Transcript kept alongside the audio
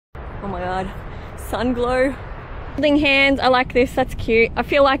Oh my god. Sun glow. Holding hands, I like this, that's cute. I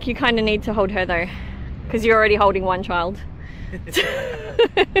feel like you kind of need to hold her though, because you're already holding one child.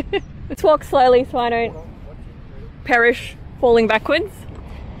 Let's walk slowly so I don't perish falling backwards.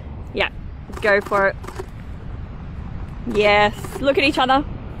 Yeah, go for it. Yes, look at each other.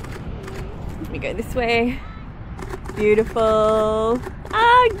 Let me go this way. Beautiful.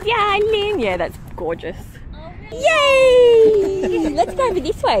 Oh, darling. Yeah, that's gorgeous. Yay! Let's go over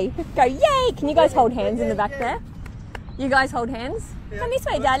this way. Go, yay! Can you guys hold hands in the back there? You guys hold hands? Come this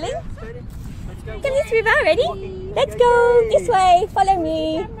way, darling. Come this river, ready? Let's go this way. Follow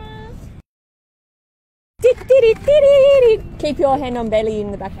me. Keep your hand on belly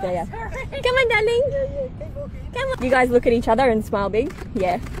in the back there. Come on, darling. Come on. You guys look at each other and smile big.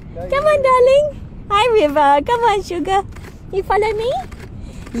 Yeah. Come on, darling. Hi, River. Come on, sugar. You follow me?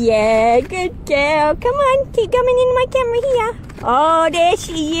 Yeah, good girl. Come on, keep coming in my camera here. Oh, there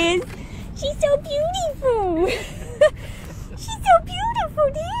she is. She's so beautiful. She's so beautiful,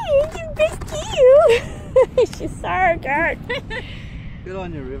 dear. She's rescue. She's so good. Good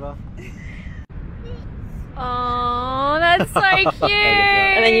on you, River. Oh, that's so cute.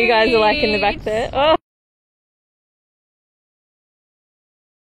 And then you guys are like in the back there. Oh.